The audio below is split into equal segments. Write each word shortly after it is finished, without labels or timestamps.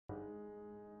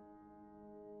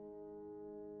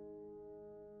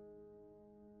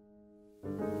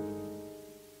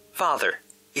Father,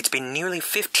 it's been nearly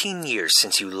 15 years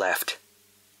since you left.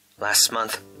 Last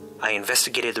month, I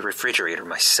investigated the refrigerator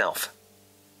myself.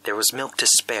 There was milk to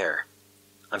spare.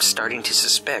 I'm starting to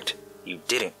suspect you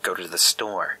didn't go to the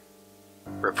store.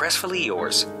 Repressfully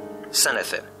yours,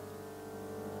 Sonathan.